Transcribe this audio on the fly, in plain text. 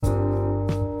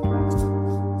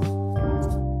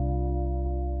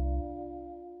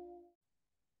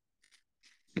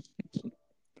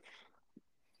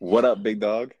What up, big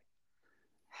dog?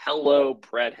 Hello,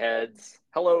 breadheads.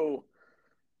 Hello,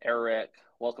 Eric.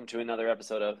 Welcome to another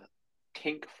episode of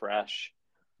Pink Fresh.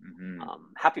 hmm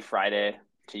Happy Friday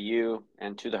to you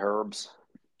and to the herbs,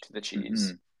 to the hmm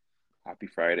cheese. Happy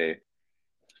Friday.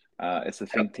 It's the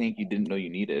Yep. think tank you didn't know you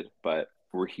needed, but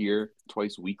we're here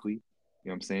twice weekly. You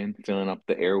know what I'm saying? Filling up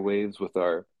the airwaves with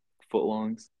our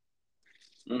footlongs.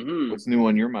 hmm What's new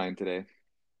on your mind today?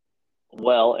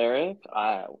 Well, Eric,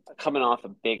 coming off a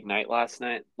big night last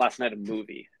night. Last night a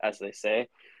movie, as they say,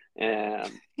 and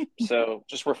so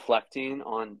just reflecting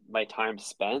on my time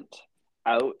spent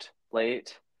out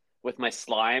late with my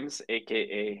slimes,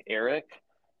 aka Eric,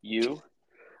 you.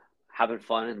 Having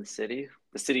fun in the city.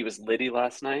 The city was litty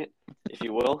last night, if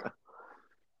you will.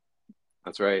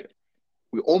 That's right.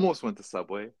 We almost went to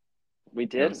Subway. You We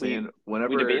know what I'm did. We saying? we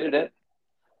Whenever debated it.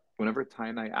 whenever Ty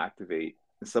and I activate,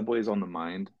 Subway is on the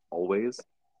mind always.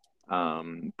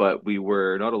 But we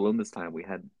were not alone this time. We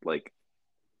had like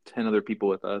 10 other people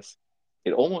with us.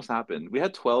 It almost happened. We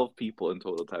had 12 people in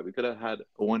total time. We could have had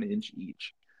 1 inch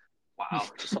each. Wow,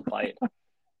 just a bite.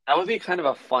 That would be kind of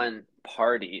a fun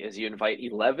party as you invite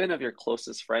 11 of your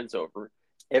closest friends over.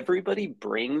 Everybody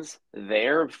brings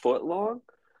their foot long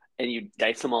and you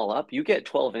dice them all up. You get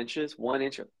 12 inches, 1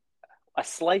 inch, a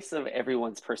slice of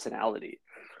everyone's personality.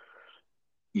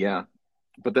 Yeah,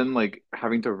 but then like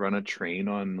having to run a train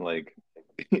on like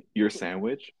your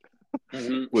sandwich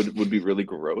hmm would be really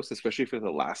gross, especially if you're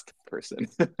the last person.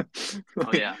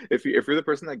 Oh, Like yeah. if you're the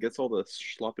person that gets all the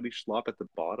sloppity slop at the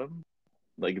bottom,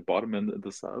 like bottom end of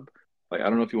the sub, like I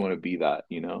don't know if you want to be that,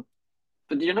 you know?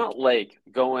 But you're not like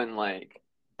going like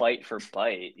bite for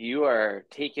bite. You are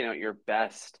taking out your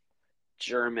best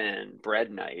German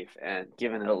bread knife and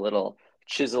giving it a little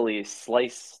chisely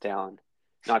slice down,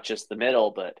 not just the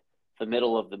middle, but the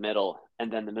middle of the middle,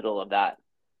 and then the middle of that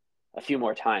a few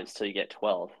more times till you get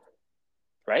 12.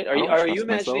 Right? Are I you don't are you trust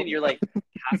imagining myself. you're like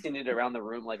passing it around the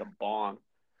room like a bong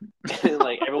and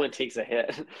like everyone takes a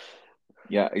hit?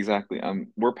 Yeah, exactly.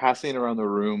 We're passing it around the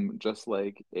room just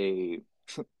like a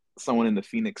someone in the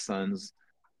Phoenix Suns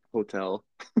hotel.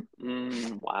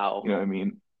 Wow. You know what I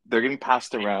mean? They're getting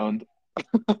passed I around.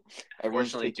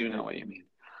 Everyone's unfortunately do taking know their what you mean.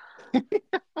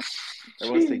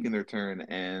 everyone's Jeez. taking their turn,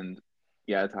 and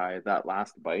yeah, Ty, that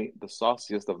last bite, the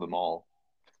sauciest of them all.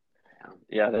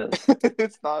 Yeah, it is.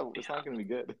 It's not gonna be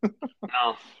good.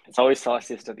 No, it's always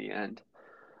sauciest at the end.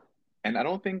 And I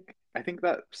think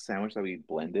that sandwich that we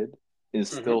blended is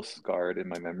hmm still scarred in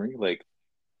my memory. Like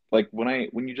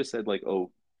when you just said like,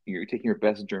 oh, you're taking your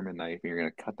best German knife and you're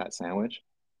gonna cut that sandwich.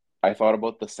 I thought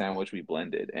about the sandwich we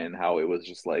blended and how it was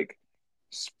just like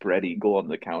spread eagle on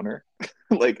the counter.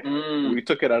 Like Mm. we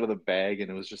took it out of the bag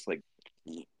and it was just like,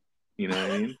 you know what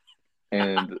I mean?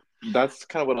 And that's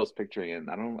kind of what I was picturing. And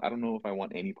I don't know if I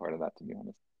want any part of that, to be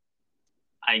honest.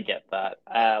 I get that.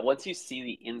 Once you see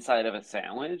the inside of a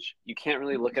sandwich, you can't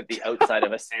really look at the outside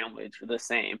of a sandwich the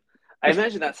same. I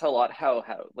imagine that's a lot how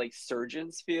like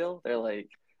surgeons feel. They're like,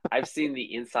 I've seen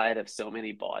the inside of so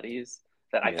many bodies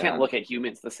that I can't Yeah. look at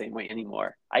humans the same way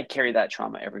anymore. I carry that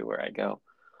trauma everywhere I go.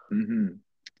 hmm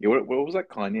Yeah, what was that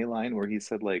Kanye line where he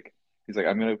said like he's like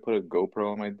I'm gonna put a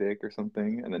GoPro on my dick or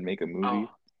something and then make a Oh, movie?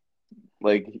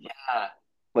 Like yeah.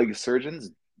 like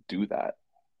surgeons do that.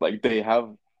 Like they have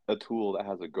a tool that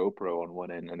has a GoPro on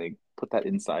one end and they put that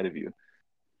inside of you.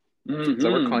 Is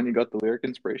that where hmm Kanye got the lyric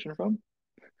inspiration from?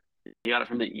 You got it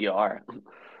from the ER.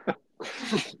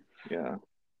 Yeah.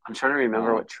 I'm trying to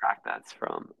remember Uh, what track that's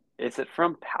from. Is it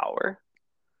from Power?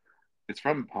 it's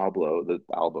from Pablo, the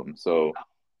album. So Oh,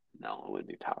 no, it would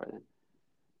be Power then.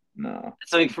 no.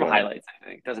 It's something from But Highlights, I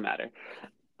think. Doesn't matter.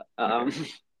 okay. Um,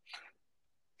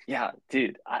 Yeah,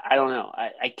 dude, I don't know.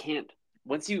 I can't.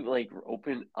 Once you like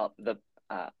open up the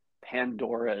uh,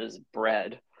 Pandora's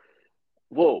bread,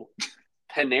 whoa,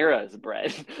 Panera's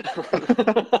bread,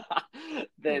 Oh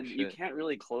then you shit. can't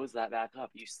really close that back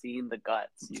up. You've seen the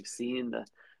guts, you've seen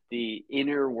the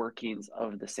inner workings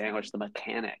of the sandwich, the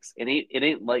mechanics. It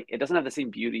ain't like it doesn't have the same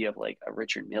beauty of like a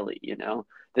Richard Millie, you know?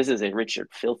 This is a Richard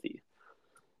Filthy,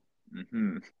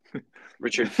 hmm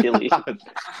Richard Philly,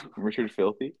 Richard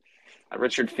Filthy? a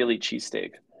Richard Philly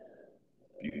cheesesteak.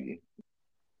 Beauty.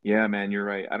 Yeah, man, you're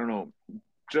right. I don't know.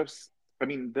 Just, I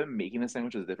mean, them making a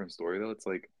sandwich is a different story, though. It's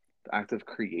like the act of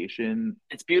creation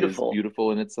It's is beautiful.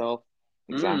 beautiful in itself.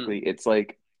 Mm, Exactly. It's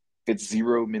like it's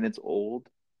 0 minutes old,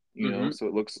 hmm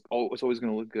so it's always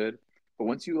gonna look good. But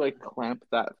once you like clamp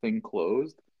that thing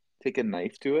closed, take a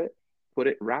knife to it,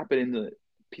 wrap it in the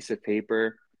piece of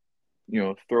paper,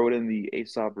 throw it in the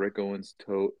Aesop Rick Owens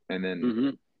tote, and then, hmm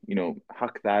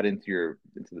huck that into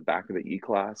the back of the E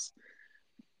class.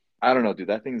 I don't know, dude.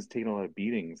 That thing's taking a lot of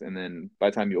beatings, and then by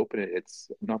the time you open it,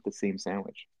 it's not the same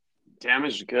sandwich.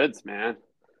 Damaged goods, man.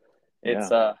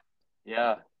 It's Yeah,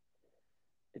 yeah,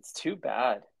 it's too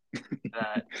bad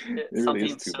that it it's really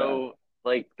is something too bad. so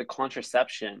like the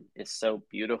contraception is so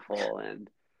beautiful and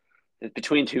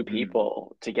between two Hmm.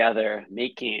 people together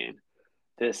making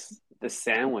this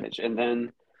sandwich and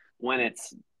then when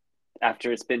it's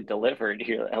after it's been delivered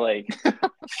you're like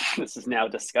this is now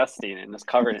disgusting and it's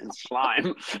covered in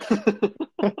slime.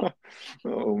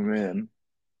 Oh man,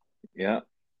 yeah.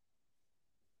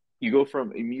 You go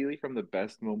from immediately from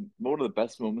one of the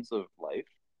best moments of life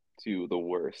to the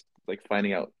worst, like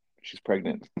finding out she's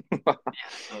pregnant. Yeah,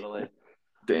 totally.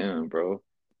 Damn, bro. You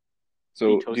So,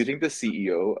 do you toast your think the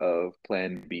CEO of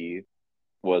Plan B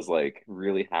was like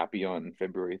really happy on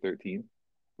February 13th?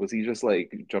 Was he just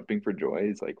like jumping for joy?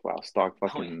 He's like, wow, stock oh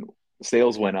yeah. fucking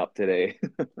sales went up today.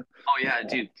 Oh yeah,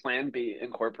 dude, Plan B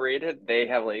Incorporated, they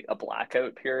have like a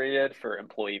blackout period for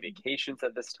employee vacations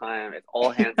at this time. It's all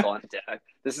hands on deck.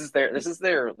 This is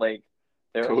their like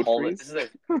their Code holiday. freeze? This is their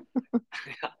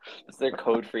yeah, this is their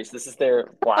code freeze. This is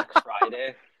their Black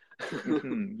Friday.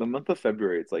 The month of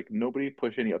February, it's like nobody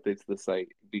push any updates to the site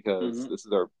because Hmm.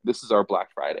 this is our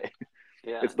Black Friday.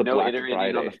 Yeah, It's the no Black iterating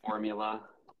on the Friday. formula.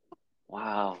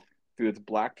 Wow. Dude, it's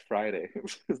Black Friday.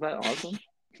 Isn't that awesome?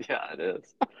 Yeah, it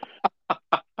is.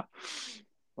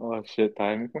 Oh shit,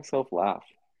 Ty, I make myself laugh.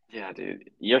 Yeah, dude,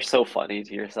 you're so funny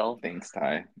to yourself. Thanks,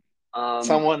 Ty. Um,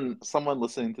 Someone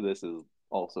listening to this is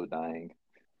also dying.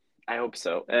 I hope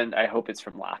so, and I hope it's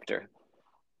from laughter.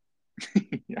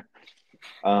 Yeah.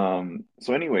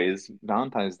 So anyways,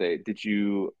 Valentine's Day, did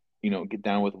you, get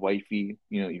down with wifey?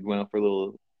 You went out for a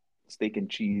little steak and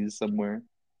cheese somewhere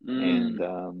and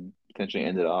Mm. potentially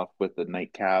ended off with a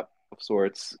nightcap of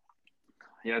sorts.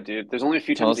 Yeah, dude. There's only a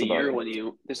few Tell times us a about year it. when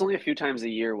you there's only a few times a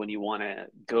year when you want to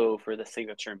go for the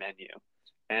signature menu.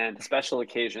 And special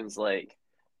occasions like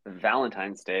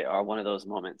Valentine's Day are one of those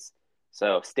moments.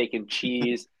 So steak and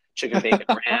cheese, chicken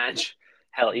bacon ranch,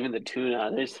 hell, even the tuna.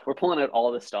 We're pulling out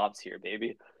all the stops here,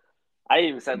 baby. I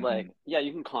even said like, Hmm. yeah,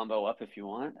 you can combo up if you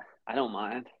want. I don't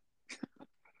mind.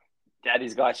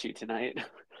 Daddy's got you tonight.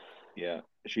 Yeah,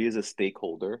 she is a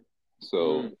stakeholder, Mm.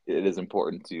 so it is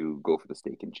important to go for the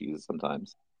steak and cheese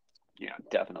sometimes. Yeah,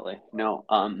 definitely. No,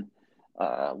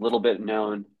 little bit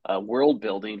known world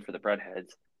building for the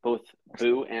breadheads. Both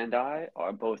Boo and I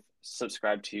are both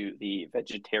subscribed to the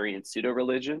vegetarian pseudo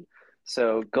religion.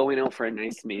 So going out for a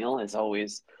nice meal is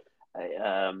always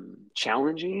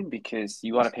challenging because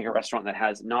you got to pick a restaurant that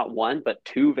has not one but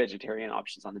two vegetarian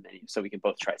options on the menu, so we can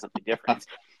both try something different.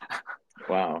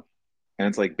 Wow. And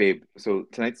it's like, babe, so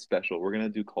tonight's special. We're gonna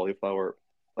do cauliflower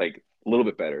like a little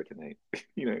bit better tonight.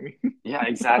 You know what I mean? Yeah,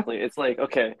 exactly. It's like,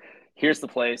 okay, here's the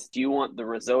place. Do you want the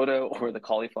risotto or the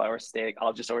cauliflower steak?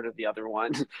 I'll just order the other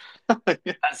one.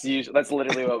 That's usually that's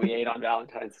literally what we ate on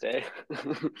Valentine's Day.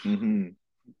 Hmm.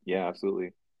 Yeah,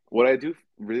 absolutely. What I do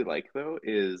really like though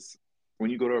is when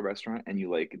you go to a restaurant and you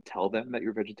like tell them that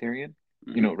you're vegetarian,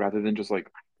 Hmm. rather than just like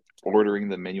ordering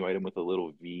the menu item with a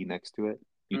little V next to it,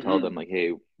 you tell Hmm. them like,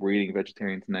 "Hey, we're eating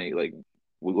vegetarian tonight. Like,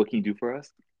 what can you do for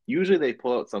us?" Usually they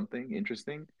pull out something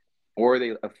interesting, or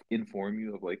they inform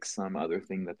you of like some other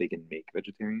thing that they can make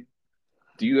vegetarian.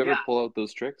 Do you ever Yeah. pull out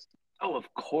those tricks? Oh,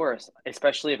 of course.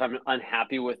 Especially if I'm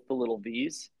unhappy with the little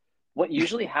V's. What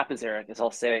usually happens, Eric, is I'll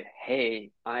say,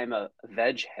 "Hey, I'm a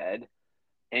veg head.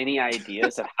 Any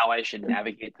ideas of how I should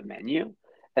navigate the menu?"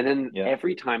 And then Yeah.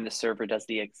 every time the server does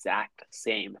the exact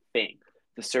same thing.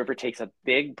 The server takes a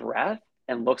big breath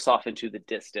and looks off into the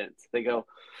distance. They go,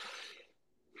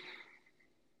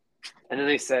 and then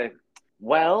they say,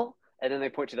 well, and then they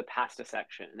point to the pasta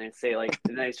section and they say, like,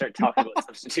 and then they start talking about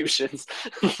substitutions.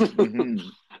 Hmm.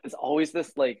 It's always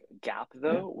this like gap Yeah.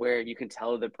 though, where you can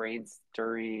tell the brain's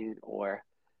stirring or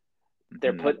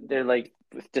Hmm. they're like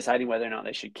deciding whether or not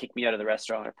they should kick me out of the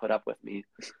restaurant or put up with me.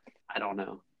 I don't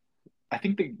know. I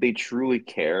think they truly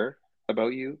care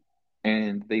about you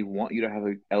and they want you to have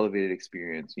an elevated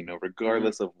experience, Mm-hmm.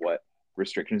 regardless of what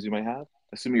restrictions you might have,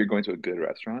 assuming you're going to a good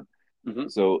restaurant. Mm-hmm.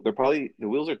 So the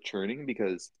wheels are churning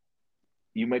because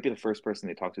you might be the first person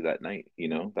they talk to that night,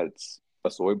 that's a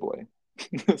soy boy.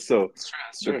 So It's true.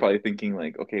 It's they're true. probably thinking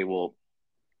like, okay, well,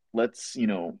 let's,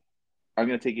 I'm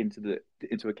going to take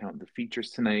into account the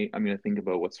features tonight. I'm going to think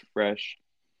about what's fresh.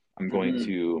 I'm going Mm-hmm.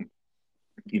 to,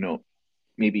 you know,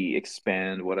 maybe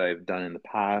expand what I've done in the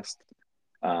past.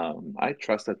 I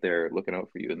trust that they're looking out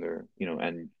for you and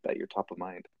and that you're top of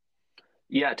mind.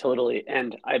 Yeah, totally.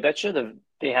 And I bet you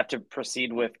they have to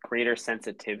proceed with greater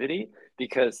sensitivity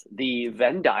because the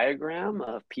Venn diagram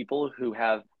of people who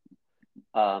have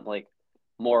like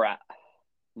more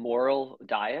moral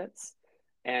diets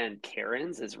and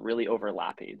Karens is really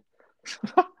overlapping.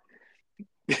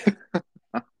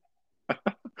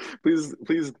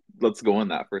 Please, let's go on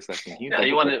that for a second. Can you Yeah,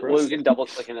 you double want click to? for Well, we us? can double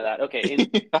click into that. Okay,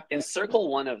 in Yeah. in circle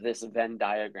one of this Venn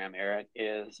diagram, Eric,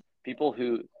 is people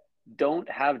who don't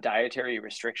have dietary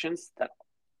restrictions that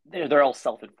they're all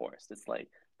self-enforced. It's like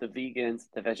the vegans,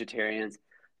 the vegetarians,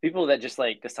 people that just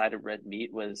like decided red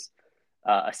meat was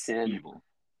a sin, Evil.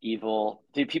 evil.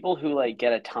 The people who like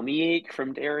get a tummy ache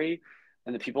from dairy,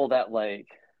 and the people that like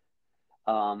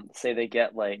say they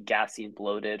get like gassy and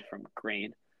bloated from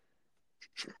grain.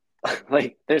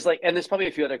 Like there's like, and there's probably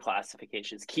a few other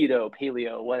classifications: keto,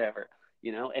 paleo, whatever.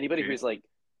 Anybody Okay. who's like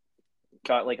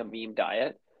got like a meme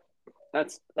diet.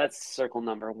 That's circle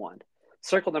number one.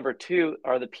 Circle number two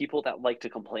are the people that like to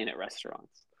complain at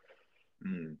restaurants.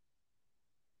 Mm.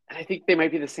 And I think they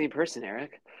might be the same person,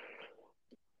 Eric.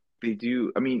 They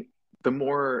do. I mean, the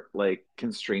more like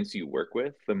constraints you work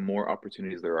with, the more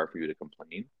opportunities there are for you to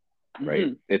complain, right?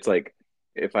 Mm-hmm. It's like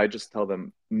if I just tell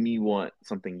them me want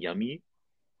something yummy,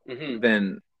 Mm-hmm.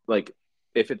 then like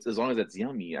if it's as long as it's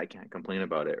yummy, I can't complain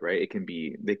about it, right? It could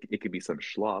be some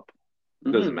schlop,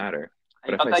 doesn't Mm-hmm. matter. I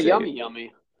But if got I that say, yummy,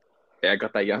 yummy. "Hey, I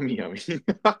got that yummy yummy,"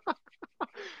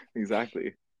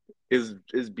 exactly. Is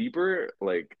Bieber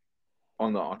like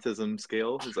on the autism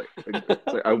scale? It's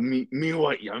like me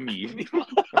want yummy.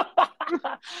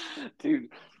 Dude,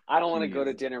 I don't want to go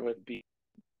to Jeez, dinner with beef.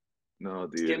 no,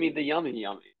 Just give dude. me the yummy,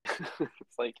 yummy.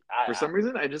 It's like For some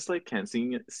reason, I just like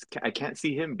I can't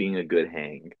see him being a good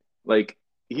hang. Like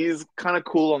he's kind of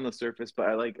cool on the surface, but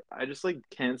I just like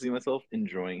can't see myself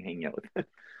enjoying hanging out with him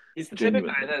he's the type of guy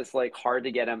genuinely. that's like hard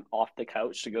to get him off the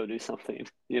couch to go do something,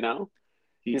 you know?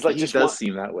 He's like He just does one.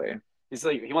 seem that way. He's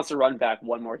like he wants to run back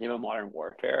one more game of Modern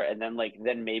Warfare, and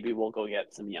then maybe we'll go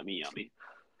get some yummy yummy.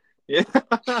 Yeah.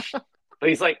 But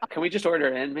he's like, can we just order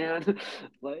in, man?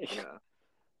 Like, Yeah.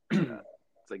 Yeah.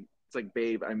 It's like,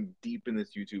 babe, I'm deep in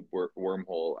this YouTube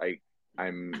wormhole.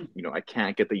 I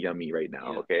can't get the yummy right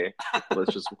now, yeah, okay?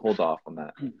 Let's just hold off on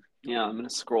that. yeah. I'm in a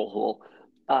scroll hole.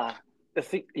 Uh, the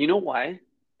thing, you know why?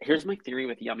 Here's my theory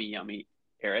with yummy yummy,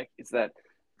 Eric. Is that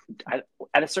I,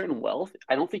 at a certain wealth,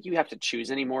 I don't think you have to choose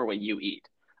anymore what you eat.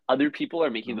 Other people are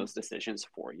making No? those decisions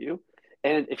for you.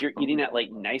 And if you're eating Oh. at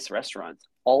like nice restaurants,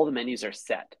 all the menus are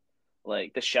set.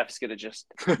 Like the chef's gonna just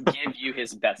give you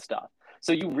his best stuff.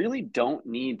 So you really don't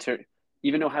need to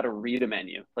even know how to read a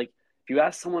menu. Like if you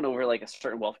ask someone over like a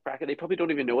certain wealth bracket, they probably don't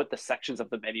even know what the sections of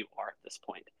the menu are at this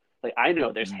point. Like I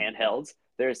know there's Mm. handhelds,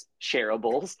 there's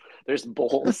shareables, there's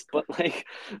bowls, but like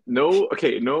No,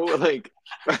 okay, no, like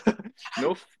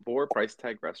no four price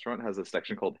tag restaurant has a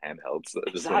section called handhelds.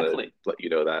 I just want to exactly. let you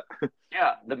know that.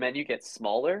 Yeah, the menu gets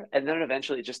smaller and then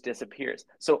eventually it just disappears.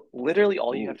 So literally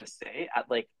all you Ooh, have to say at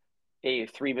like a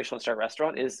three Michelin star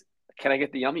restaurant is, "Can I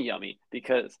get the yummy yummy?"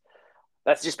 Because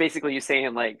that's just basically you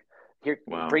saying like, "Here,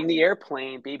 wow. bring the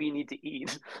airplane, baby, you need to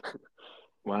eat."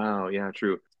 Wow, yeah,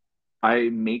 true. I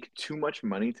make too much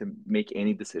money to make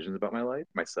any decisions about my life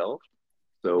myself.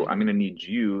 So I'm Mhm. gonna need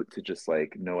you to just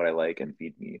like know what I like and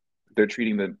feed me. They're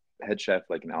treating the head chef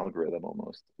like an algorithm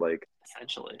almost. Like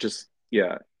Essentially. just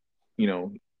yeah, you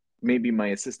know, maybe my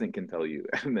assistant can tell you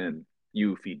and then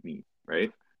you feed me,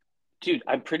 right? Dude,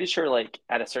 I'm pretty sure like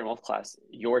at a certain wealth class,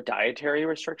 your dietary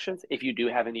restrictions, if you do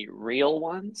have any real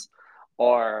ones,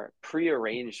 are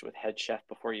prearranged with head chef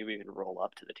before you even roll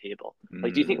up to the table.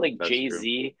 Like, do you think Mm, like that's true.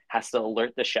 Jay-Z has to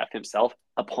alert the chef himself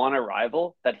upon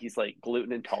arrival that he's like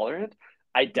gluten intolerant?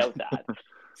 I doubt that.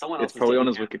 Someone It's else is probably on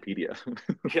taking his care Wikipedia.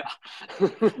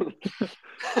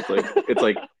 of it. It's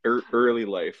like early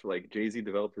life. Like Jay-Z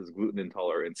developed his gluten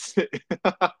intolerance.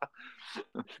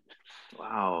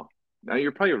 Wow. Now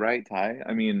you're probably right, Ty.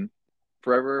 I mean,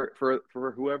 forever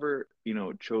for whoever,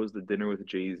 chose the dinner with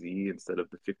Jay-Z instead of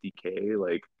the 50K,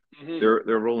 like Hmm. they're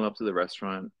rolling up to the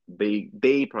restaurant. They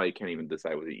probably can't even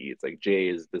decide what to eat. It's like Jay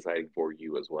is deciding for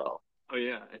you as well. Oh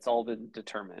yeah, it's all been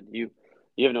determined. You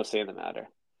have no say in the matter.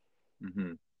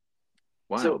 Hmm. So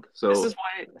Wild. this So, is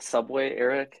why Subway,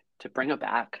 Eric, to bring it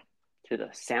back to the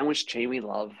sandwich chain we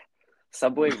love,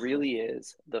 Subway really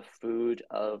is the food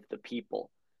of the people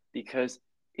because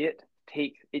it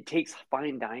takes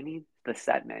fine dining, the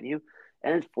set menu,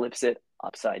 and flips it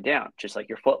upside down, just like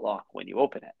your footlock when you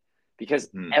open it. Because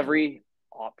mhm,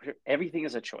 everything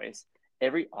is a choice.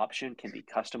 Every option can be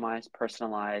customized,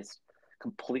 personalized,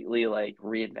 completely like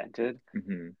reinvented.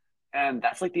 mhm, And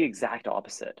that's like the exact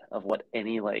opposite of what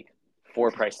any like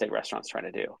four price tag restaurant's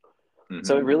trying to do.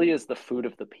 So it mhm. really is the food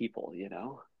of the people, you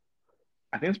know?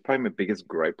 I think that's probably my biggest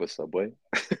gripe with Subway.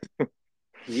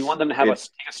 You want them to have a It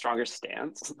take a stronger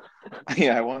stance.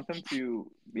 yeah, I want them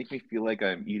to make me feel like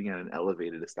I'm eating at an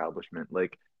elevated establishment.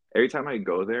 Like every time I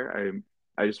go there,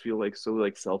 I just feel like so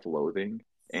like self-loathing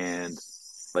and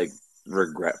like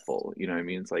regretful. You know what I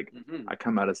mean? It's like Hmm. I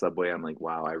come out of Subway, I'm like,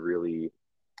 wow, I really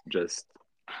just,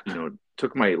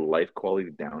 took my life quality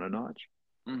down a notch.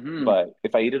 Hmm. But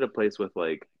if I eat at a place with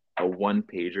like a one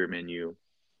pager menu,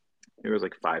 there was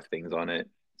like five things on it.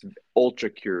 It's ultra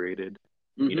curated.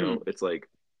 Hmm. It's like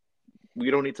we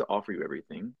don't need to offer you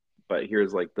everything, but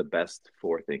here's like the best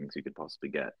four things you could possibly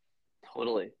get.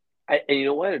 Totally. And you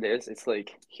know what it is? It's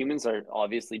like humans are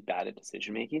obviously bad at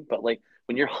decision making, but like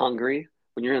when you're hungry,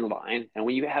 when you're in line, and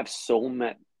when you have so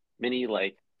many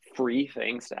like free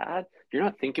things to add, you're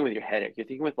not thinking with your head. You're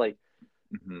thinking with like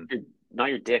Hmm. your not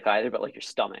your dick either, but like your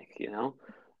stomach, you know?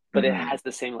 But it Hmm. has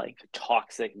the same like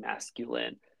toxic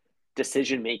masculine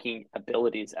decision making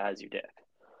abilities as your dick.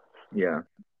 Yeah.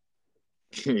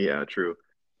 Yeah, true.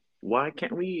 Why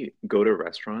can't we go to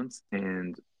restaurants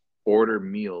and order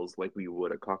meals like we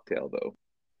would a cocktail though?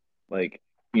 Like,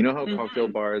 you know how cocktail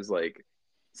Hmm. bars, like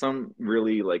some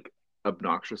really like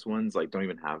obnoxious ones, like don't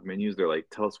even have menus. They're like,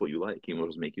 tell us what you like, and we'll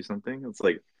just make you something. It's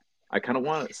like, I kind of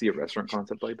want to see a restaurant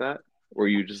concept like that, where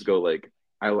you just go like,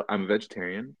 I'm a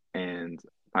vegetarian, and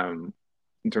I'm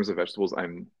in terms of vegetables,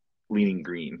 I'm leaning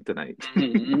green tonight, Hmm.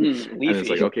 and it's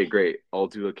like, Leafy. okay, great, I'll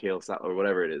do a kale salad or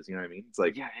whatever it is. You know what I mean? It's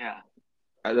like Yeah,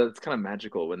 yeah. that's kind of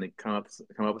magical when they come up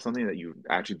with something that you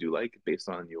actually do like based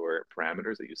on your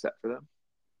parameters that you set for them.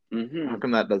 How Hmm.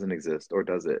 come that doesn't exist, or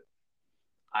does it?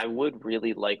 I would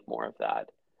really like more of that.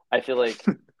 I feel like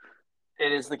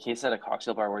it is the case at a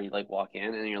cocktail bar where you like walk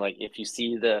in and you're like, if you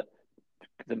see the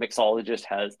mixologist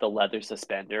has the leather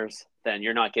suspenders, then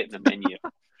you're not getting the menu.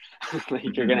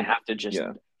 Like you're gonna Hmm. have to just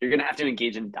Yeah. you're gonna have to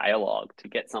engage in dialogue to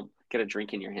get a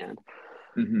drink in your hand.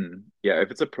 Yeah,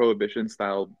 if it's a prohibition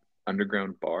style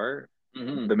underground bar,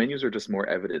 Hmm. the menus are just more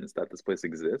evidence that this place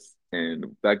exists,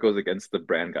 and that goes against the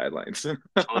brand guidelines.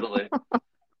 Totally.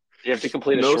 You have to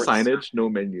complete a No short survey. signage, no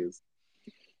menus.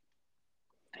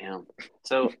 Damn.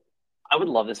 So I would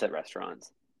love this at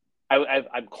restaurants.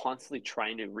 I'm constantly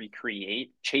trying to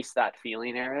chase that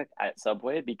feeling, Eric, at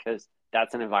Subway because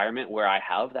that's an environment where I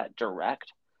have that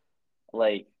direct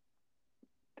like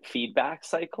feedback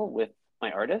cycle with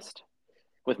my artist,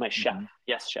 with my chef. Hmm.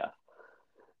 Yes, chef.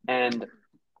 And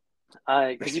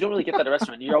because you don't really get that at a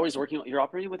restaurant. You're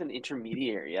operating with an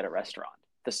intermediary at a restaurant,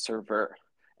 the server.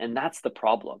 And that's the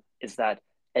problem is that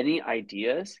any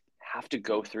ideas have to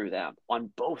go through them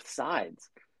on both sides.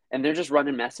 And they're just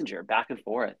running messenger back and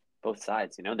forth, both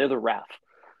sides. They're the ref.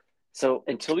 So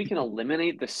until we can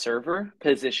eliminate the server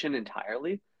position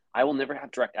entirely, I will never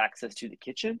have direct access to the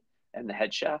kitchen and the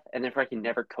head chef, and therefore I can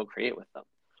never co-create with them.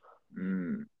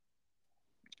 Mm,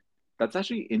 that's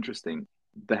actually interesting.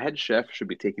 The head chef should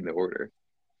be taking the order.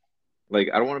 Like,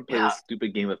 I don't want to play Yeah. this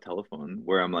stupid game of telephone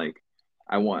where I'm like,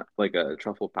 I want like a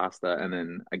truffle pasta, and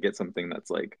then I get something that's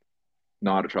like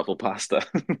not a truffle pasta.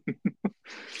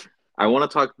 I want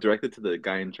to talk directly to the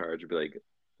guy in charge and be like,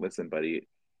 listen, buddy,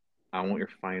 I want your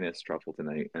finest truffle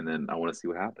tonight, and then I want to see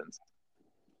what happens.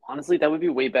 Honestly, that would be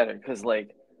way better because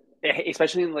like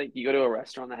especially in like you go to a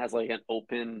restaurant that has like an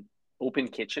open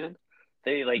kitchen,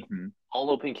 they like Hmm. all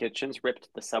open kitchens ripped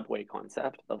the Subway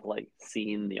concept of like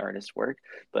seeing the artist work,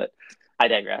 but I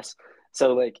digress.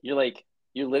 So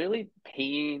you're literally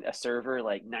paying a server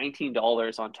like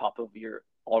 $19 on top of your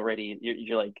already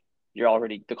you're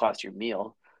already the cost of your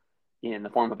meal in the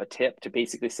form of a tip to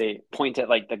basically say point at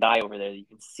like the guy over there that you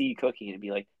can see cooking and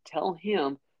be like tell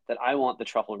him that I want the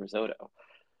truffle risotto,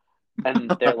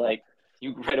 and they're like,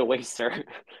 "You right away, sir."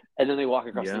 And then they walk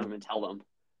across the Yeah, room and tell them.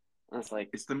 And it's like,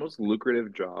 it's the most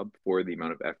lucrative job for the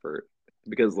amount of effort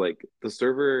because like the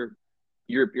server,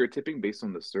 you're tipping based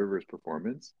on the server's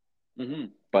performance, mm-hmm,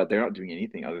 but they're not doing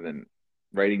anything other than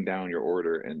writing down your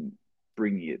order and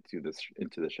bringing it to this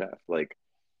into the chef. Like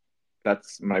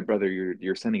that's my brother.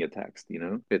 You're sending a text.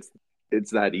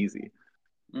 It's that easy.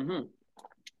 mm-hmm.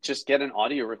 Just get an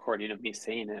audio recording of me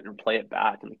saying it and play it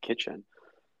back in the kitchen.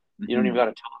 You don't even Hmm. got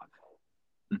to talk.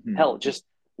 Hmm. Hell, just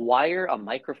wire a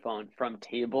microphone from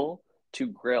table to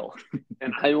grill,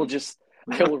 and I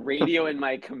will radio in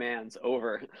my commands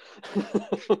over.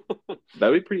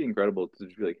 That'd be pretty incredible to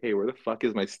just be like, "Hey, where the fuck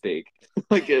is my steak?"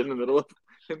 Like in the middle of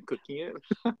him cooking it.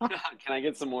 Can I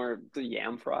get some more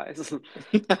yam fries?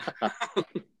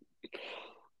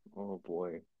 Oh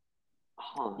boy.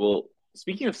 Huh. Well,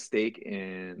 speaking of steak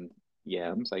and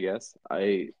yams, I guess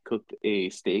I cooked a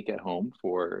steak at home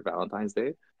for Valentine's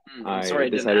Day. I'm I sorry I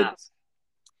didn't decided ask.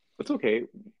 it's okay.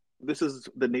 This is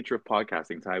the nature of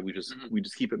podcasting, Ty. We just Mhm. we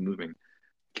just keep it moving.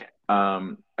 Okay.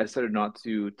 I decided not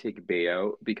to take Bay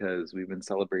out because we've been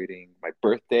celebrating my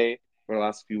birthday for the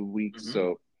last few weeks. Mm-hmm.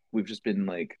 So we've just been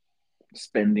like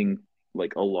spending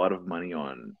like a lot of money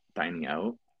on dining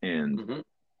out and Mm-hmm.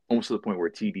 almost to the point where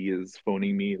TD is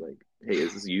phoning me like, "Hey,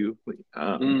 is this you?"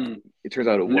 Mm. It turns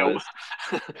out it No,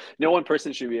 was no one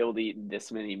person should be able to eat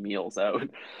this many meals out.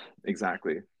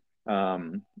 exactly.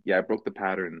 Yeah, I broke the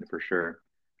pattern for sure.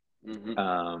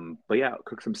 Mm-hmm. But yeah,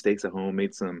 cooked some steaks at home,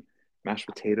 made some mashed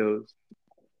potatoes,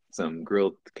 some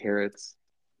grilled carrots,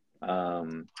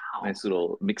 um, Wow. nice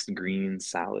little mixed green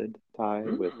salad tie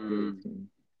with Mm.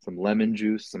 some lemon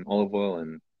juice, some olive oil,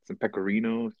 and some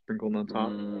pecorino sprinkled on top.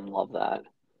 Love that.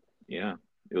 Yeah,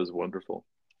 it was wonderful.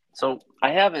 So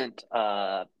I haven't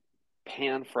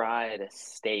pan fried a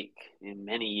steak in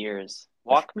many years.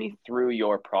 Walk me through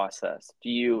your process. Do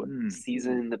you Mm,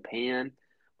 season the pan?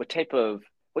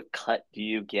 What cut do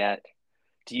you get?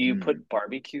 Do you mm. put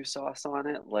barbecue sauce on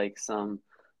it, like some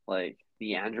like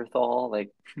Neanderthal? Like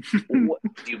what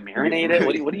do you marinate it?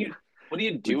 We're, What do you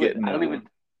we're do with it? getting I don't even.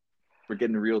 we're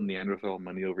getting real Neanderthal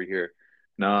money over here.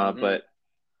 Nah, Mm-hmm, but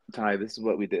Ty, this is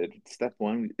what we did. Step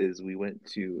one is we went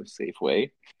to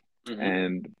Safeway mm-hmm.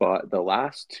 and bought the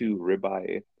last two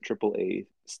ribeye AAA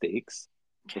steaks.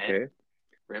 Okay, Okay.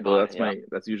 So ribeye. that's Yeah.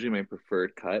 that's usually my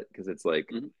preferred cut because it's like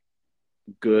Mm-hmm.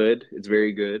 good. It's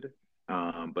very good.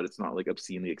 But it's not like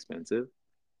obscenely expensive.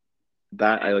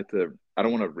 That I Okay. like to I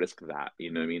don't want to risk that.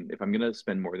 You know what I mean? If I'm gonna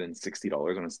spend more than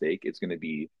 $60 on a steak, it's gonna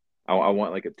be I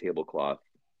want like a tablecloth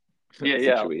Yeah,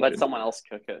 yeah. Let situation. someone else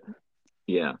cook it.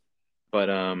 Yeah. But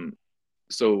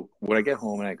so when I get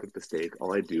home and I cook the steak,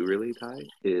 all I do really, Ty,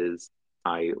 is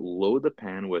I load the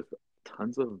pan with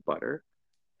tons of butter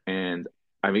and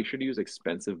I make sure to use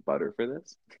expensive butter for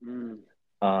this. Mm,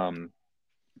 Um,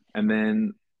 and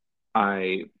then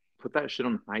I put that shit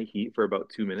on high heat for about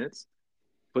 2 minutes,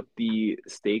 put the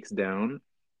steaks down.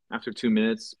 After 2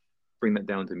 minutes, bring that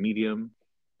down to medium.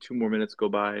 2 more minutes go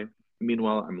by.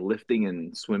 Meanwhile, I'm lifting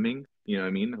and swimming. You know what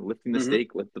I mean? Lifting the mm-hmm,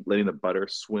 steak, letting the butter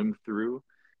swim through.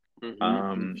 mm-hmm.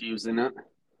 Um, Infusing it.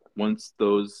 once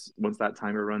that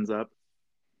timer runs up,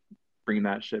 bring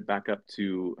that shit back up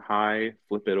to high,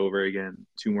 flip it over again,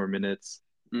 2 more minutes,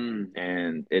 Mm.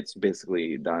 and it's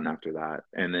basically done after that.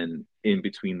 And then in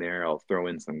between there, I'll throw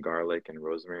in some garlic and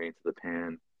rosemary into the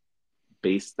pan,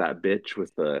 baste that bitch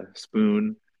with a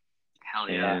spoon, Hell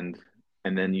yeah.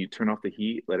 and then you turn off the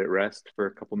heat, let it rest for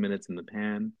a couple minutes in the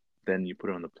pan. Then you put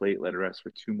it on the plate, let it rest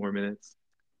for 2 more minutes.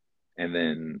 And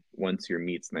then once your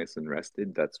meat's nice and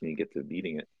rested, that's when you get to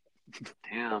eating it.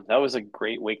 Damn, that was a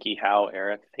great wiki how,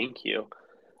 Eric. Thank you.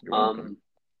 You're welcome. Um,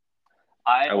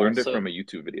 I I learned it also. from a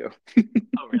YouTube video.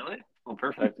 Oh, really? Oh,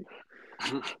 perfect.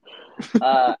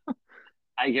 uh,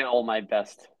 I get all my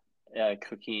best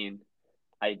cooking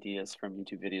ideas from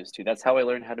YouTube videos too. That's how I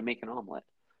learned how to make an omelet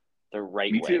the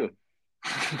right Me way. too.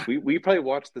 We probably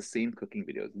watched the same cooking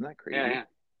videos. Isn't that Yeah, crazy? yeah,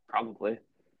 probably.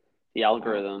 The Wow.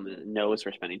 algorithm knows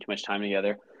we're spending too much time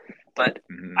together. But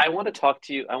Hmm. I want to talk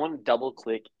to you. I want to double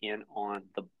click in on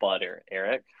the butter,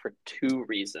 Eric, for two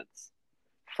reasons.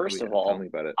 Oh First of yeah, tell all, me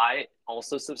about it. I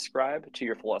also subscribe to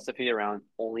your philosophy around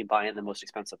only buying the most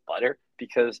expensive butter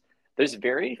because there's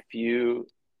very few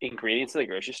ingredients at the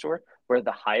grocery store where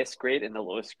the highest grade and the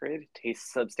lowest grade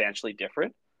taste substantially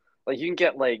different. Like you can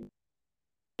get like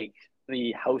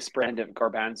the house brand of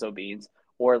garbanzo beans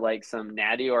or like some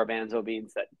natty garbanzo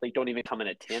beans that like don't even come in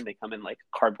a tin. They come in like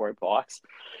a cardboard box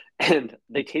and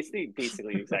they taste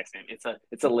basically the exact same.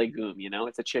 It's a legume, you know,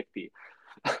 it's a chickpea.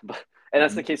 And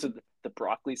that's Hmm. the case with the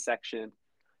broccoli section,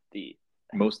 the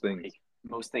Most like things.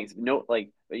 most things. No,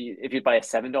 like if you buy a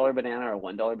 $7 banana or a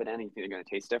 $1 banana, you think they're going to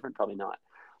taste different? Probably not.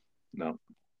 No.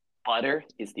 Butter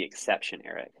is the exception,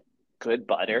 Eric. Good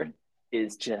butter Hmm.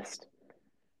 is just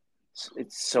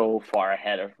it's so far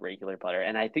ahead of regular butter,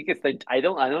 and I think it's the I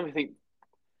don't even think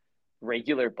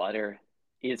regular butter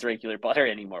is regular butter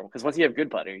anymore because once you have good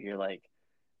butter, you're like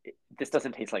this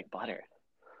doesn't taste like butter.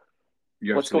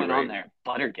 You're What's absolutely going on right. there?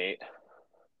 Buttergate.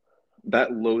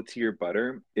 That low tier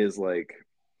butter is like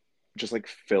just like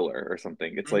filler or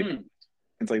something. Mm-hmm.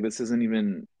 It's like this isn't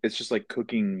even it's just like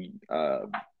cooking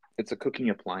it's a cooking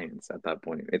appliance at that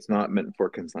point. It's not meant for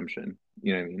consumption.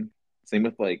 You know what I mean? Same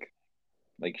with like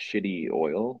shitty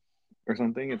oil or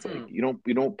something. It's like Mm-hmm.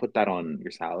 you don't put that on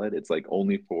your salad. It's like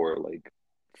only for like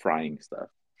frying stuff.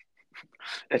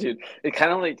 Dude, it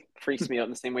kind of like freaks me out in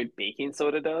the same way baking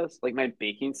soda does. Like my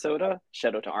baking soda,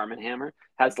 shout out to Arm& and Hammer,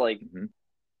 has like Hmm.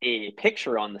 a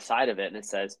picture on the side of it and it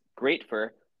says, great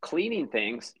for cleaning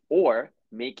things or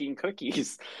making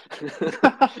cookies.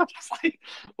 Just like,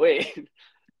 wait,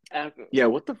 Yeah,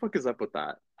 what the fuck is up with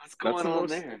that? what's That's going the on most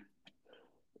there?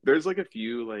 there's like a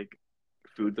few like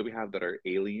foods that we have that are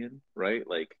alien, right?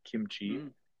 Like kimchi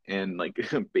Mm. and like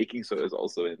baking soda is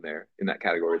also in there in that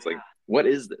category. Oh It's like, what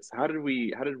is this? How did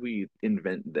we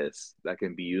invent this that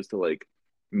can be used to like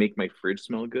make my fridge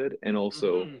smell good and yeah.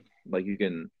 also like you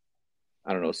can,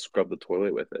 I don't know, scrub the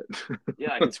toilet with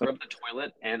Yeah, I can scrub the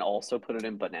toilet and also put it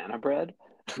in banana bread.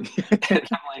 it. And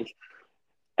I'm like,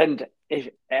 and if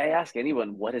I ask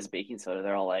anyone what is baking soda,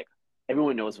 they're all like,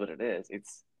 everyone knows what it is.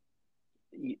 It's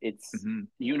Mhm.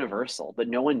 universal, but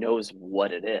no one knows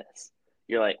what it is.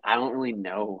 You're like, I don't really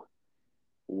know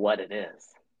what it is.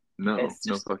 No, It's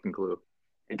no just fucking clue.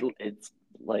 it's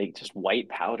like just white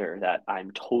powder that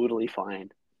I'm totally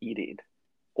fine eating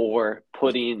or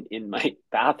putting in my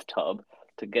bathtub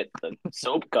to get the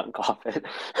soap gunk off it.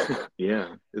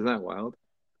 Yeah, isn't that wild?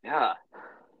 Yeah.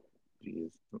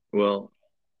 Jeez. Well,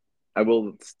 I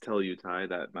will tell you, Ty,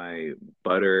 that my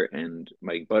butter,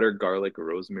 garlic,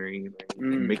 rosemary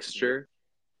Mm. mixture,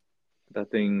 that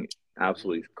thing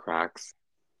absolutely cracks.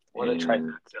 What a And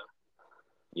trifecta.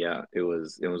 yeah, it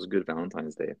was a good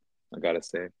Valentine's Day, I gotta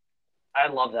say. I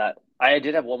love that. I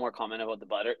did have one more comment about the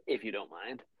butter, if you don't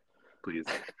mind. Please.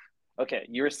 Okay,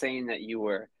 you were saying that you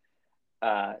were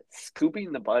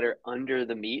scooping the butter under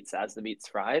the meats as the meat's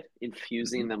fried,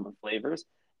 infusing Hmm. them with flavors.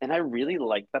 And I really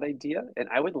like that idea. And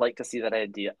I would like to see that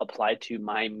idea applied to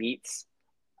my meats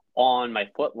on my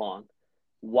foot long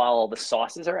while the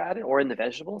sauces are added or in the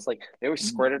vegetables. Like they were Mm.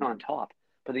 squirted on top.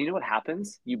 But then you know what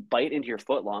happens? You bite into your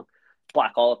foot long,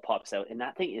 black olive pops out, and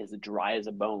that thing is dry as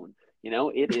a bone.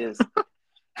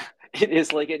 It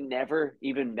is like it never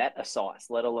even met a sauce,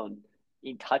 let alone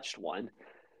he touched one.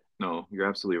 No, you're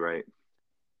absolutely right.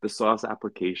 The sauce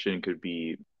application could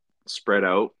be spread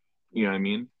out, you know what I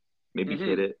mean? Maybe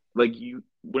hit Mm-hmm. it. Like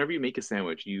whenever you make a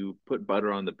sandwich, you put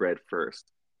butter on the bread first,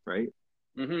 right?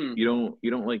 Mm-hmm. You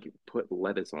don't like put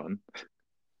lettuce on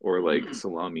or like Mm,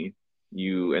 salami.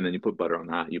 And then you put butter on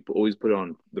that. Always put it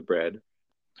on the bread,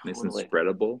 nice and totally.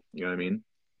 spreadable. You know what I mean?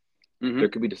 Mm-hmm. There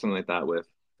could be just something like that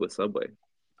with Subway.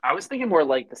 I was thinking more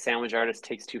like the sandwich artist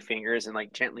takes two fingers and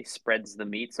like gently spreads the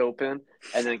meats open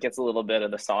and then gets a little bit of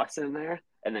the sauce in there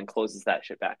and then closes that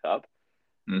shit back up.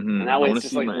 And that I way want it's to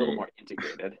just see like a little my more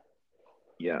integrated.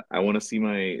 yeah, I want to see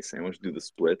my sandwich do the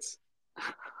splits,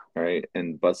 all right,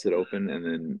 and bust it open, and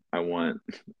then I want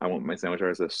my sandwich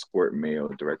artist to squirt mayo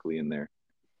directly in there.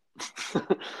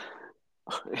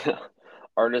 Yeah.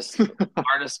 Artist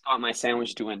artist got my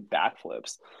sandwich doing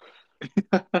backflips.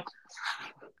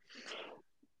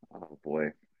 Oh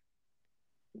boy.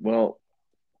 Well,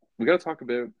 we got to talk a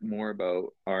bit more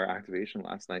about our activation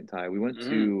last night, Ty.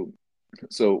 Mm-hmm.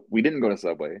 So we didn't go to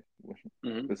Subway.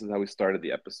 Mm-hmm. This is how we started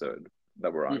the episode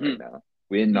that we're on right Mm-hmm. now.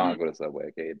 We did Mm-hmm. not go to Subway.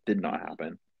 Okay, it did not Mm-hmm.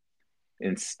 happen.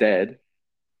 Instead,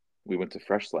 we went to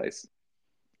Freshslice,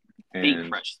 Think and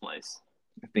fresh slice.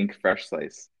 I think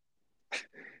Freshslice.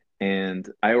 And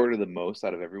I ordered the most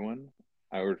out of everyone.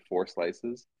 I ordered 4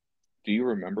 slices. Do you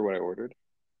remember what I ordered?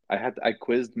 I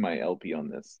quizzed my LP on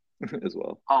this as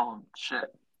well. Oh shit.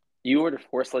 You ordered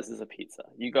four slices of pizza.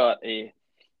 You got a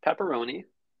pepperoni,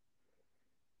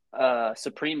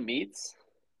 supreme meats,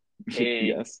 a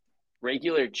Yes.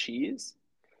 regular cheese,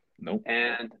 Nope.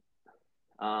 and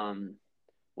um,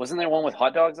 wasn't there one with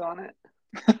hot dogs on it?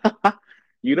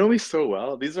 You know me so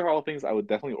well. These are all things I would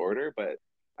definitely order, but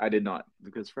I did not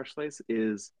because Fresh Slice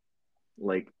is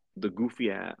like the goofy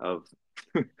ad of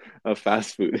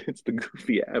fast food. It's the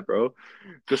goofy ad, bro.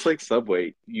 Just like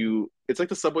Subway, it's like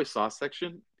the Subway sauce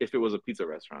section if it was a pizza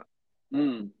restaurant.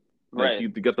 Mm, Like right. you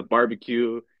got the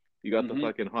barbecue, you got the Mm-hmm.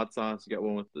 fucking hot sauce, you got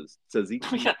one with the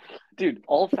tzatziki. Yeah, dude.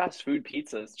 All fast food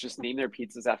pizzas just name their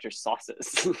pizzas after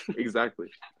sauces.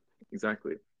 Exactly.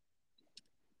 Exactly.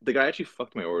 The guy actually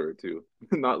fucked my order too.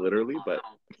 Not literally, but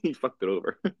Oh he fucked it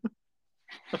over.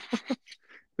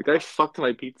 The guy fucked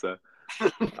my pizza.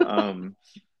 Um,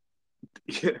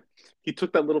 yeah, he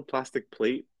took that little plastic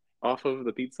plate off of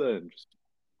the pizza and just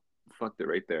fucked it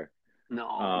right there.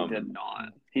 no, he did Um, not.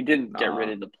 He didn't get rid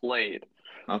nah, of the plate.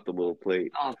 not the little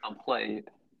plate. Not the plate.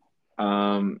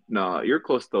 Nah, you're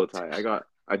close though, Ty.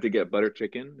 I did get butter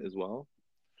chicken as well,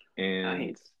 and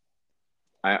Nice.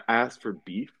 I asked for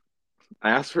beef.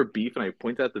 I asked for beef, and I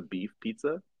pointed at the beef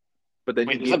pizza, but then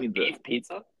he Wait, there's gave a me the beef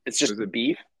pizza? It's there's just a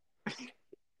beef?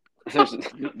 There's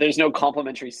there's no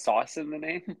complimentary sauce in the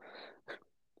name?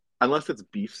 unless it's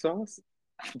beef sauce,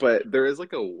 but there is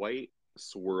like a white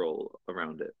swirl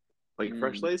around it. Like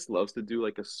Fresh Mm, Slice loves to do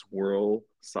like a swirl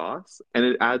sauce, and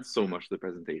it adds so much to the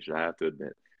presentation, I have to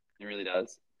admit. it really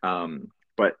does.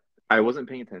 But I wasn't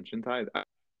paying attention, Ty.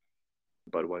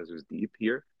 Budweiser's deep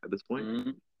here at this point,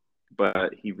 Mm,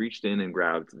 but he reached in and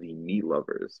grabbed the meat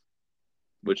lovers.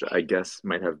 which I guess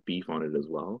might have beef on it as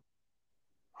well.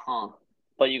 Huh.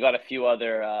 But you got a few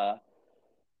other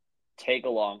tag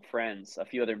along friends, a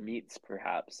few other meats,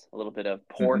 perhaps a little bit of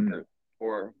pork Hmm.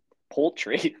 or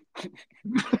poultry.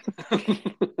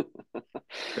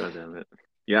 God damn it.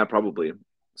 Yeah, probably.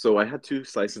 So I had two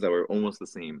slices that were almost the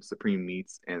same, Supreme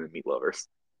Meats and the Meat Lovers.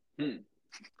 Hmm.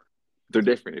 They're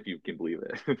different if you can believe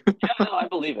it. Yeah, no, I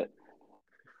believe it.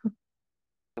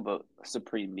 About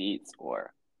supreme meats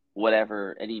or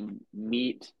whatever, any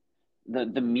meat, the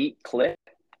meat clip,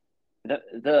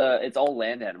 the it's all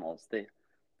land animals.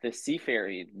 The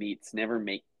seafaring meats never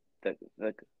make the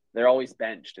they're always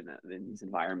benched in these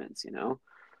environments, you know?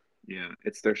 Yeah,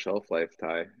 it's their shelf life,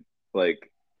 Ty.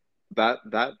 Like that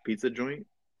pizza joint,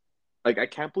 like I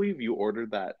can't believe you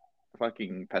ordered that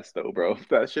fucking pesto, bro.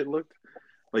 That shit looked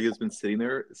like it's been sitting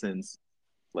there since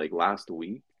like last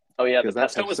week Oh yeah, the because that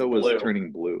pesto was pesto was blue.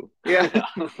 turning blue. Yeah,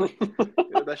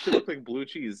 Yeah. that shit looked like blue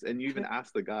cheese. And you even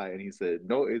asked the guy, and he said,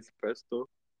 "No, it's pesto."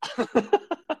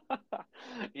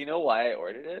 You know why I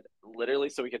ordered it? Literally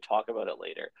so we could talk about it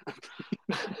later.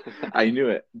 I knew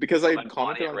it because Put I my body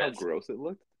commented at on how risk. gross it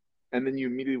looked, and then you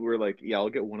immediately were like, "Yeah, I'll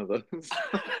get one of those."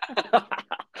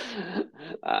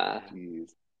 uh, Jeez.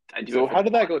 I do it So for how the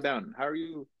did that go pod. down? How are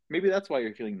you? Maybe that's why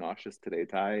you're feeling nauseous today,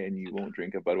 Ty, and you won't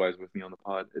drink a Budweiser with me on the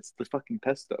pod. It's the fucking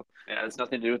pesto. Yeah, it's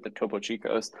nothing to do with the Topo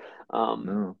Chicos. Um,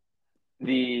 No.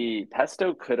 the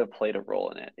pesto could have played a role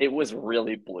in it. It was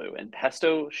really blue, and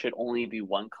pesto should only be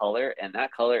one color, and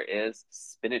that color is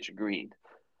spinach green.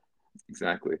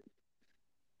 Exactly.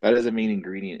 That is a main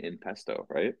ingredient in pesto,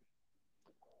 right?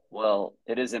 Well,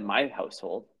 it is in my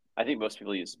household. I think most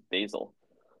people use basil.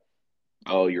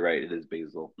 Oh, you're right. It is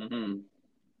basil. Hmm.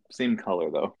 Same color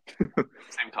though.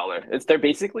 Same color. They're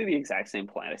basically the exact same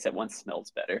plant, except one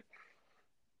smells better.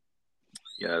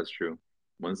 Yeah, that's true.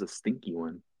 One's a stinky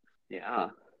one Yeah,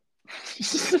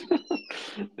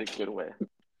 in a good way.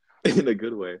 in a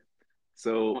good way.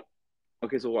 So,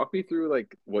 okay, so walk me through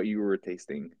like what you were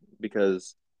tasting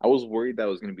because I was worried that it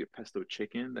was going to be a pesto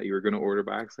chicken that you were going to order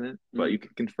by accident, but you Mm-hmm,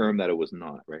 can confirm that it was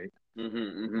not, right?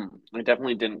 mm-hmm. I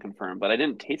definitely didn't confirm, but I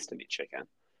didn't taste any chicken.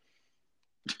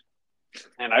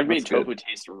 And I've That's made good. tofu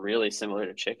taste really similar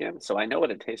to chicken, so I know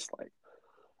what it tastes like.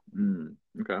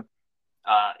 Okay.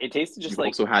 It tasted just You've like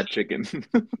also had chicken.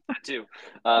 that too.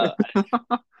 Uh,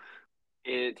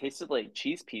 it tasted like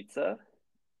cheese pizza,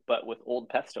 but with old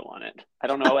pesto on it. I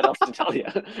don't know what else to tell you.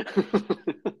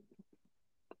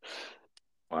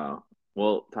 Wow.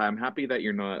 Well, Ty, I'm happy that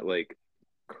you're not like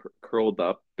curled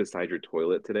up beside your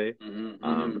toilet today, Mm-hmm,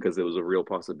 mm-hmm. because it was a real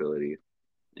possibility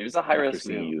It was a high after risk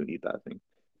seeing move. you eat that thing.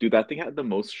 Dude, that thing had the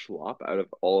most schlop out of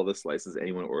all the slices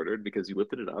anyone ordered because you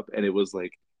lifted it up and it was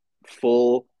like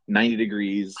full 90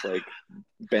 degrees, like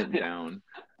bent down.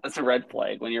 That's a red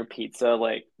flag when your pizza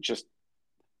like just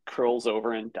curls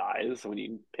over and dies when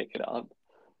you pick it up.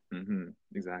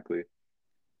 Exactly.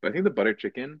 But I think the butter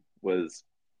chicken was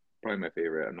probably my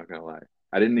favorite. I'm not gonna lie.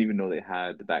 I didn't even know they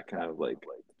had that kind of like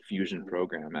fusion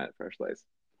program at Freshslice.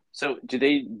 So, do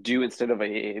they do instead of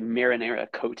a marinara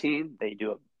coating, they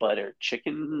do a butter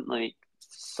chicken like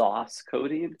sauce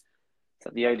coating? Is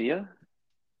that the idea?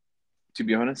 To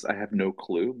be honest, I have no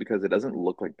clue because it doesn't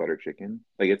look like butter chicken.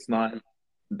 Like it's not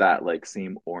Mm-hmm. that like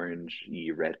same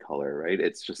orangey red color, right?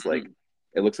 It's just like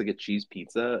it looks like a cheese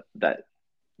pizza that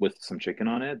with some chicken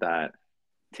on it that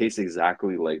tastes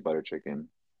exactly like butter chicken.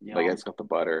 Like Yum. it's got the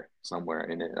butter somewhere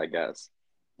in it, I guess.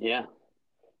 Yeah.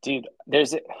 Dude,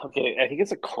 there's okay, I think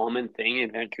it's a common thing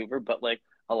in Vancouver, but like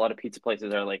a lot of pizza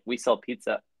places are like, we sell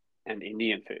pizza and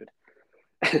Indian food.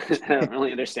 I don't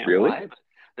really understand Really? why, but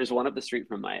there's one up the street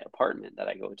from my apartment that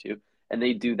I go to, and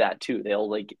they do that too. They'll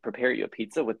like prepare you a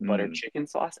pizza with butter Hmm. chicken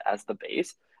sauce as the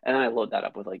base, and then I load that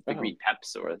up with like the Oh, green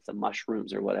peps or the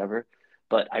mushrooms or whatever.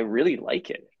 But I really like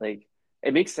it. Like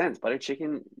it makes sense. Butter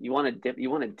chicken, you want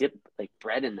to dip like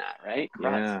bread in that, right?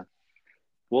 Crust. yeah.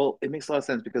 Well, it makes a lot of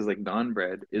sense because like naan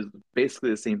bread is basically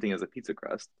the same thing as a pizza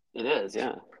crust. It is,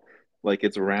 yeah. Like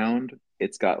it's round,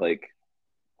 it's got like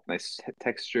nice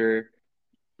texture.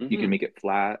 You can Mm-hmm. make it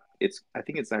flat. It's I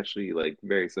think it's actually like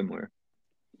very similar.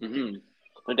 Mm-hmm.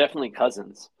 They're definitely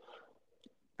cousins.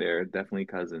 They're definitely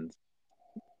cousins.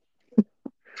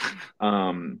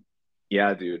 Um,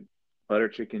 yeah, dude. Butter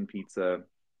chicken pizza.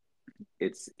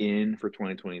 It's in for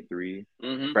 2023.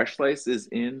 Mm-hmm. Fresh Slice is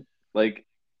in. Like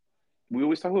we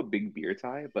always talk about big beer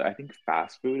tie, but I think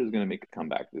fast food is gonna make a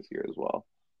comeback this year as well.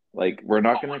 Like we're Oh,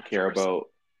 not gonna care 100%. about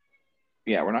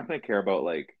yeah, we're not gonna care about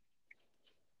like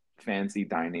fancy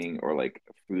dining or like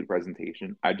food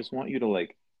presentation. I just want you to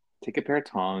like take a pair of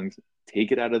tongs,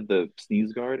 take it out of the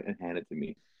sneeze guard, and hand it to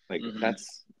me. Like Hmm.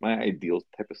 that's my ideal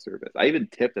type of service. I even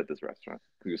tipped at this restaurant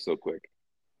because it was so quick.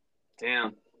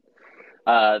 Damn.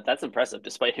 That's impressive,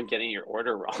 despite him getting your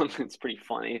order wrong. It's pretty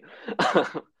funny.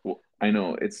 Well, I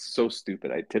know it's so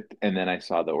stupid. I tipped and then I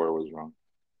saw the order was wrong.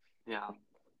 Yeah. It's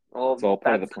Well, all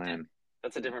part of the plan.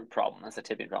 that's a different problem. That's a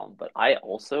tipping problem. But I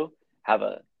also have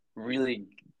a really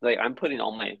like I'm putting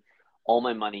all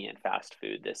my money in fast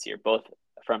food this year, both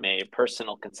from a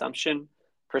personal consumption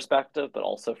perspective, but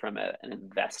also from an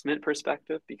investment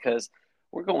perspective, because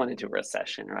we're going into a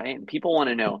recession, right? And people want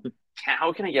to know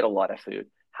how can I get a lot of food?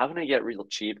 How can I get real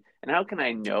cheap? And how can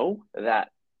I know that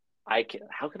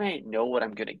how can I know what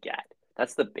I'm gonna get?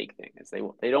 That's the big thing is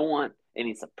they don't want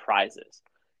any surprises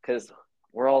because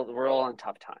we're all in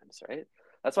tough times, right?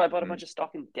 That's why I bought a Mm. bunch of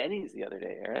stock in Denny's the other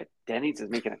day, Eric. Denny's is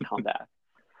making a comeback.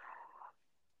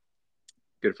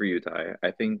 Good for you, Ty.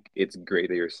 I think it's great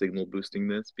that you're signal boosting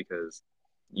this because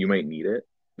you might need it.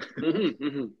 Mm-hmm,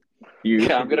 mm-hmm. You,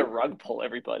 Yeah, I'm gonna rug pull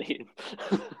everybody.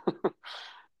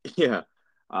 yeah.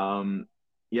 Um,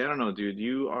 yeah, I don't know, dude.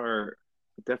 You are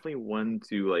definitely one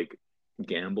to like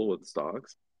gamble with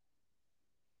stocks.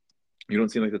 You don't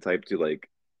seem like the type to like,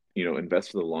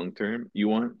 invest for the long term. You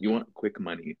want quick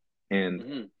money. And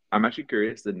Mm-hmm. I'm actually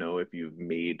curious to know if you've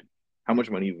made how much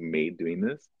money you've made doing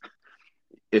this.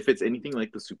 If it's anything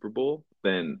like the Super Bowl,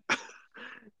 then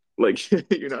like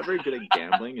you're not very good at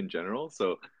gambling in general.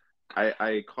 So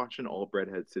I caution all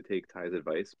breadheads to take Ty's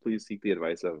advice. Please seek the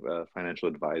advice of a financial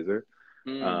advisor.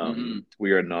 Mm-hmm.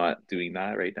 We are not doing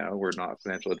that right now. We're not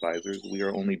financial advisors. We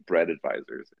are only bread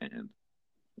advisors, and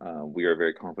we are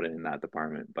very confident in that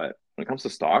department. But when it comes to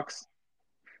stocks,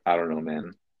 I don't know,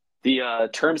 man. The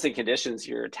terms and conditions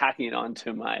you're tacking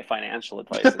onto my financial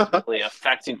advice is really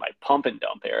affecting my pump and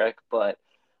dump, Eric. But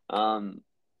um,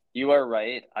 you are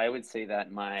right. I would say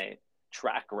that my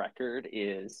track record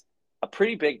is a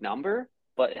pretty big number,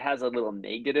 but it has a little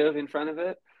negative in front of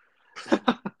it.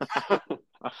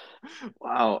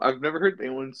 Wow, I've never heard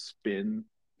anyone spin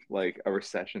like a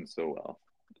recession so well.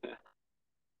 It's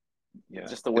Yeah,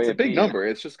 just the way it's a it big be. number.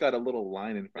 It's just got a little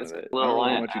line in front It's of got it. a I little don't know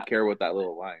how line. much you care with that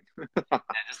little line.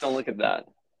 Just don't look at that.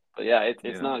 But yeah,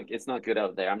 Yeah, it's not good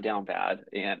out there. I'm down bad,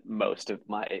 and most of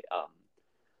my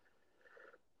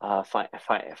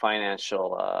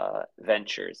financial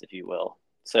ventures, if you will.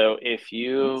 So if that's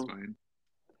you, fine.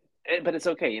 but it's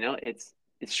okay,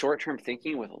 it's short term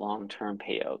thinking with long term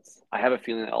payouts. I have a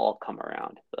feeling it'll all come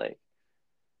around. Like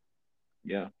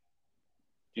Yeah,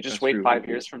 you just that's wait true. 5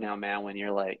 years from now, man, when you're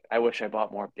like, I wish I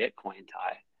bought more Bitcoin,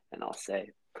 Ty, and I'll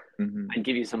say, Hmm. I'd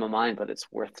give you some of mine, but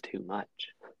it's worth too much.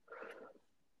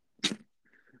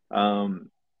 Um,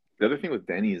 the other thing with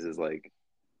Denny's is like,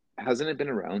 hasn't it been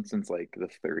around since like the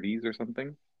 30s or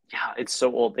something? Yeah, it's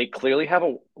so old. They clearly have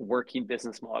a working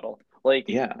business model. Like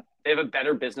Yeah, they have a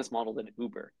better business model than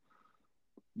Uber.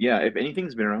 yeah. If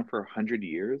anything's been around for 100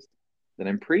 years, then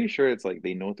I'm pretty sure it's like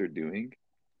they know what they're doing,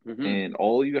 Hmm. and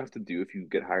all you have to do if you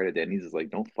get hired at Denny's is like,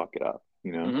 don't fuck it up,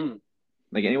 you know? Hmm.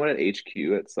 Like anyone at HQ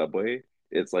at Subway,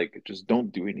 it's like just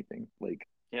don't do anything. Like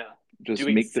Yeah. Do just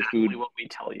make the exactly food, what we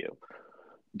tell you.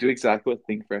 do exactly what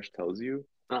Think Fresh tells you,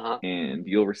 Uh-huh. and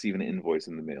you'll receive an invoice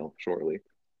in the mail shortly.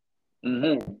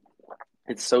 Hmm.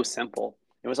 It's so simple.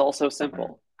 It was all so Hmm.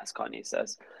 simple, as Kanye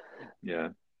says. Yeah,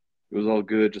 it was all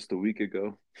good just a week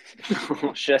ago.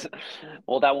 Oh, shit.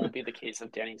 Well, that won't be the case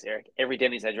of Denny's, Eric. Every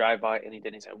Denny's I drive by, any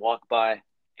Denny's I walk by,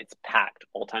 it's packed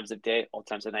all times of day, all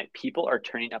times of night. People are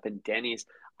turning up in Denny's.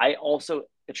 I also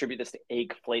attribute this to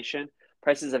eggflation.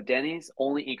 Prices of Denny's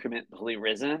only incrementally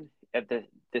risen at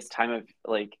this time of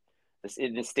like this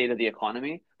in this state of the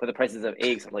economy, but the prices of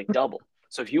eggs have like doubled.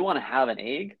 So if you want to have an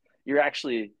egg, you're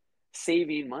actually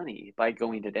saving money by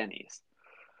going to Denny's.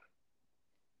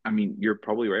 I mean, you're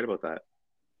probably right about that.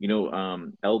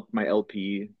 My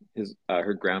LP, his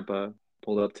her grandpa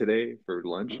pulled up today for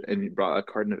lunch, and he brought a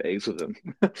carton of eggs with him.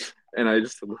 And I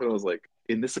just looked and I was like,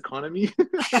 in this economy,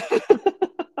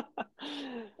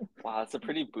 Wow, it's a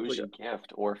pretty like bougie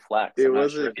gift or flex. it I'm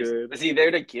not sure wasn't if he's good. is he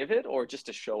there to give it or just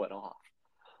to show it off.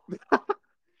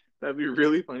 That'd be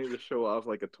really funny to show off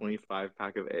like a 25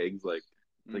 pack of eggs. Like,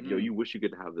 yo, Mm-hmm. you wish you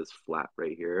could have this flat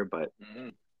right here, but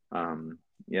Mm-hmm. um,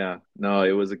 yeah, no,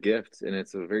 it was a gift, and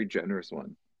it's a very generous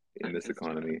one in That this is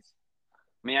economy. generous.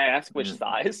 May I ask which Yeah.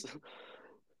 size?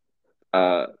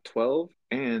 12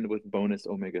 and with bonus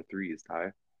omega threes,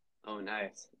 Ty. Oh,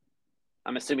 nice.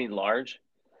 I'm assuming large.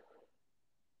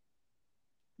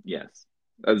 Yes.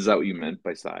 Is that what you meant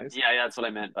by size? Yeah, yeah, that's what I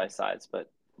meant by size, but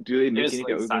Do they it make was anything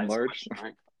like other than size large? question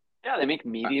mark. Yeah, they make Uh,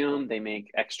 medium, they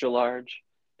make extra large.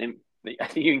 I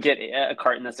think you can get a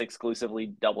carton that's exclusively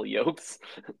double yolks.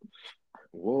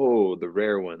 Whoa, the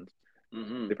rare ones.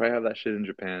 Hmm. They probably have that shit in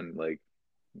Japan, like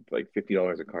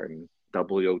 $50 a carton,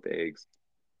 double yolked eggs.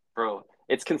 Bro,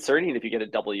 it's concerning if you get a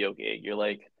double yolk egg. You're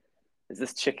like, is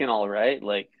this chicken all right?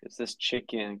 Like, is this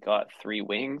chicken got three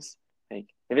wings? Like,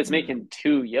 if it's Mm, making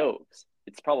two yolks,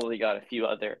 it's probably got a few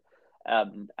other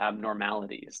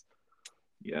abnormalities.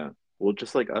 yeah. Well,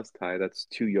 just like us, Ty, that's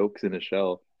two yolks in a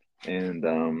shell. And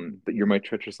but you're my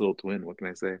treacherous little twin. What can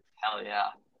I say? Hell yeah.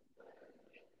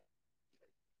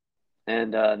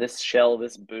 And this shell,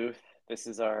 this booth, this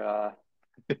is our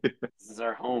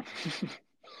home.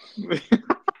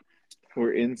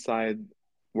 We're inside.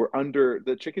 We're under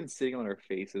the chicken's sitting on our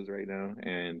faces right now,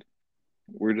 and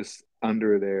we're just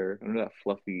under there, under that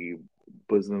fluffy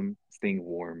bosom, staying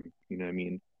warm. You know what I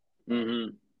mean? Hmm.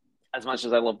 As much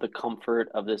as I love the comfort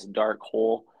of this dark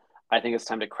hole, I think it's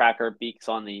time to crack our beaks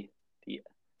on the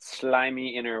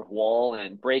slimy inner wall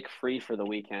and break free for the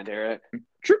weekend, Eric.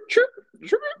 Chirp, chirp,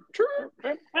 chirp, chirp.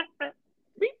 Beep,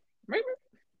 beep, beep.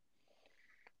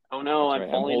 Oh no, That's I'm right.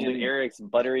 I'm falling in holding. Eric's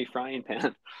buttery frying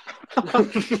pan.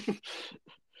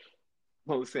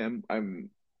 Well, Sam, I'm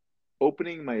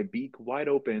opening my beak wide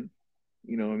open.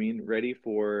 You know what I mean? Ready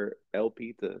for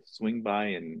LP to swing by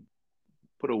and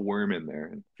put a worm in there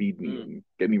and feed me Mm, and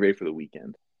get me ready for the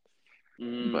weekend.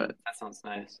 But that sounds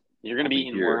nice. You're gonna over be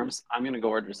eating here, worms. I'm gonna go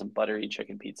order some buttery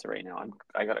chicken pizza right now.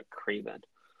 I got a craving.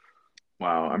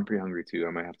 wow, I'm pretty hungry too.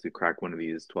 I might have to crack one of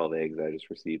these 12 eggs I just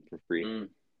received for free. Mm,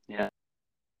 yeah.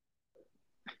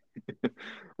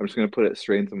 I'm just gonna put it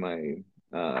straight into my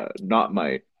not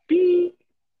my beep.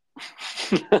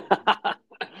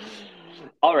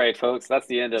 All right, folks. That's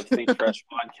the end of Think Fresh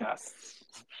podcast,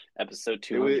 episode It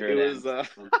 200 was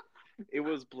and it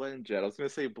was blend jet. I was gonna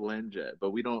say blend jet,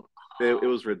 but we don't it oh,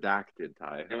 was redacted,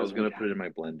 Ty. it I was was gonna put it redacted. in my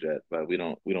blend jet, but we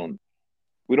don't know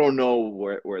We where don't know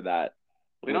that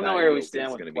where we yolk stand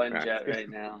is with gonna be cracked. BlendJet right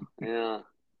now. Yeah.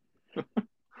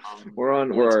 We're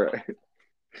on Who knows? we're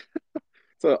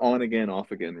it's an on again, off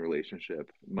again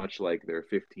relationship, much like their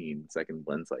 15-second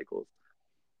blend cycles.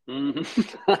 Mhm.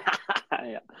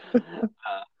 Yeah.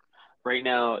 Uh, right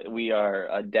now, we are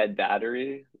a dead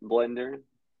battery blender.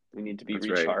 We need to be That's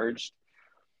right. recharged.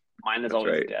 Mine is That's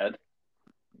always right. dead.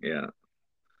 Yeah.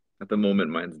 At the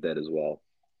moment, mine's dead as well,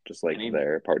 just I like need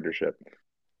their partnership.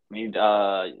 need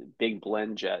big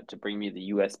BlendJet to bring me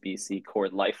the USB-C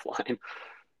cord lifeline.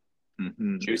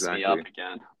 Juice me up Exactly.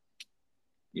 again.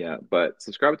 Yeah. But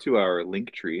subscribe to our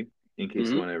link tree in case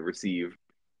you Hmm. want to receive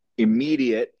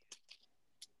immediate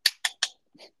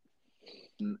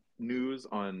news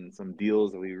on some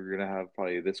deals that we were gonna have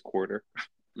probably this quarter.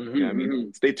 You know what I mean?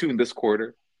 Hmm. Stay tuned this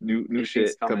quarter. New Big things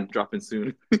shit come coming. dropping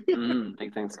soon.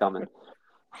 Big things coming.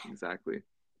 Exactly.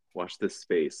 Watch this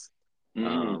space. Hmm.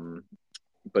 Um,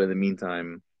 but in the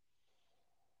meantime,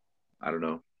 I don't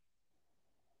know.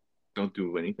 Don't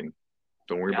do anything.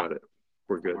 Don't worry Yeah, about it.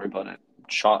 We're don't good. worry about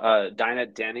it. Dine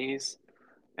at Denny's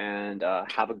and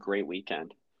have a great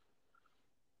weekend.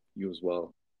 You as well.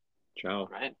 All Ciao.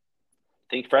 right.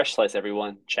 Think Freshslice,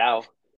 everyone. Ciao.